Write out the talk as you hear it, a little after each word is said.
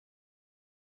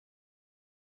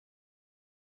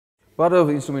part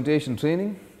of instrumentation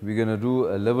training, we're going to do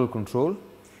a level control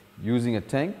using a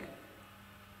tank,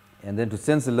 and then to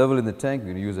sense the level in the tank,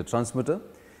 we're going to use a transmitter,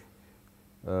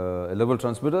 a level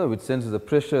transmitter which senses the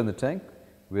pressure in the tank,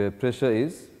 where pressure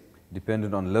is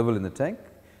dependent on level in the tank,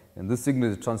 and this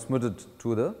signal is transmitted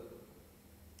to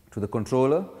the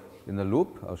controller in the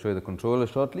loop. I'll show you the controller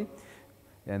shortly.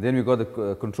 And then we've got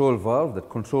the control valve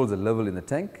that controls the level in the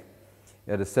tank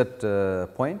at a set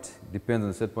point, depends on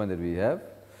the set point that we have.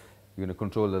 We're going to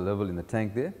control the level in the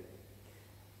tank there.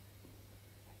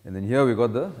 And then here we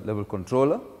got the level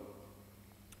controller,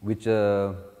 which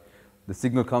the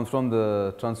signal comes from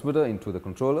the transmitter into the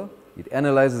controller. It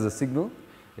analyzes the signal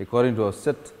according to our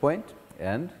set point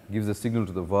and gives the signal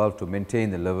to the valve to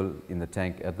maintain the level in the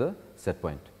tank at the set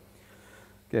point.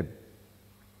 Okay.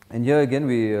 And here again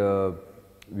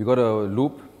we got a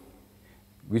loop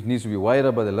which needs to be wired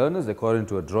up by the learners according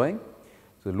to a drawing.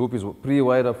 So the loop is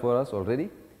pre-wired up for us already.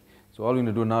 So all we're going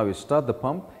to do now is start the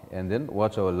pump and then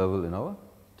watch our level in our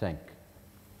tank.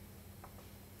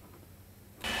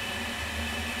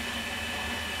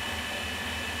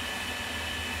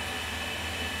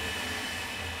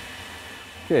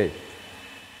 Okay,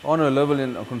 on our level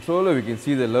in our controller, we can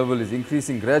see the level is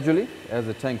increasing gradually as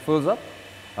the tank fills up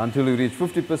until we reach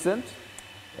 50%,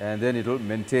 and then it will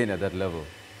maintain at that level.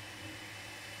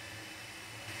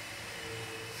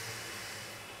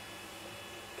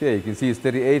 Okay, you can see it's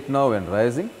 38 now and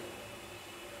rising.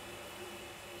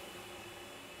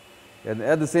 And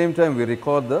at the same time, we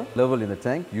record the level in the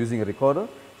tank using a recorder,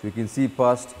 so you can see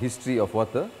past history of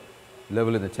what the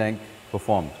level in the tank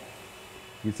performed.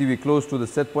 You see we're close to the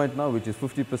set point now, which is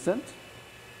 50%.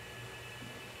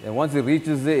 And once it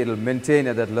reaches there, it will maintain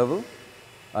at that level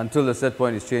until the set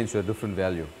point is changed to a different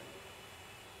value.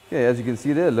 Okay, as you can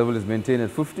see there, the level is maintained at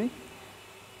 50. And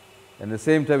at the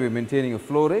same time, we're maintaining a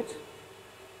flow rate.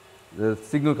 The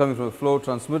signal coming from a flow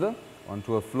transmitter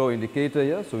onto a flow indicator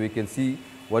here, so we can see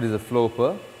what is the flow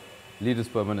per liters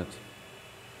per minute.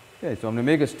 Okay, so I'm going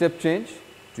to make a step change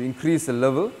to increase the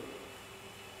level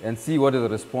and see what is the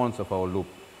response of our loop.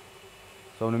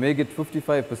 So I'm going to make it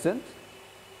 55%.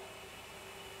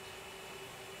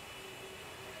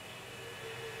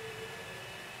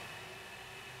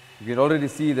 You can already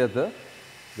see that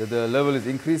the level is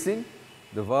increasing,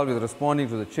 the valve is responding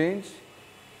to the change,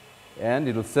 and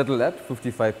it will settle at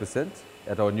 55%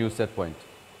 at our new set point.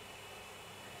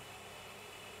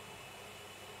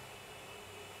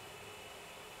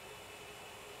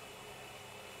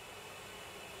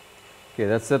 Okay,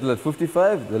 that's settled at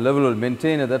 55. The level will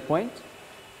maintain at that point,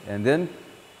 and then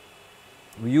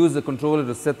we use the controller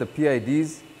to set the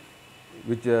PIDs,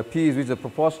 which P is which is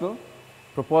proportional.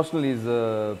 Proportional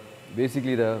is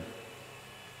basically the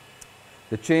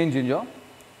change in your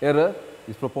error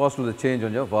is proportional to the change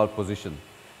on your valve position.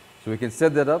 So we can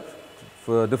set that up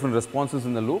for different responses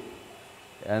in the loop,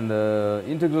 and the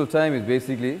integral time is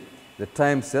basically the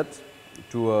time set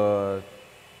to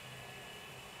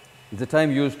it's the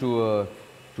time used to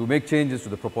make changes to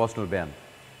the proportional band.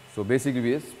 So basically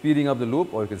we are speeding up the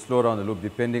loop, or you can slow down the loop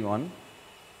depending on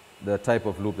the type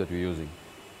of loop that we're using.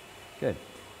 Okay.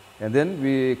 And then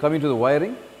we come into the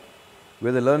wiring,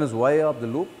 where the learners wire up the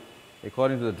loop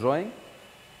according to the drawing,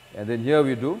 and then here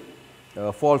we do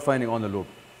fault finding on the loop.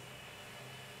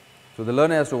 So the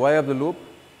learner has to wire up the loop,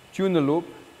 tune the loop,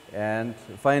 and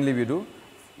finally we do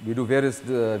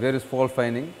various fault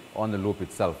finding on the loop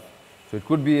itself. So it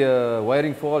could be a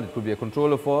wiring fault, it could be a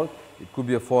controller fault, it could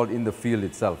be a fault in the field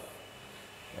itself.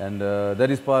 And that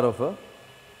is part of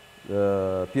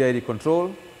a PID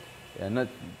control. And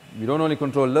we don't only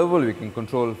control level, we can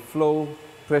control flow,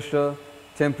 pressure,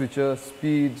 temperature,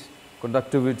 speed,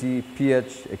 conductivity,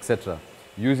 pH, etc.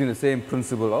 using the same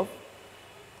principle of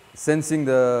sensing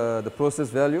the process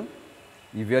value,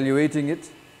 evaluating it,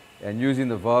 and using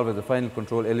the valve as the final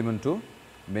control element to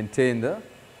maintain the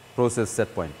process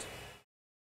set point.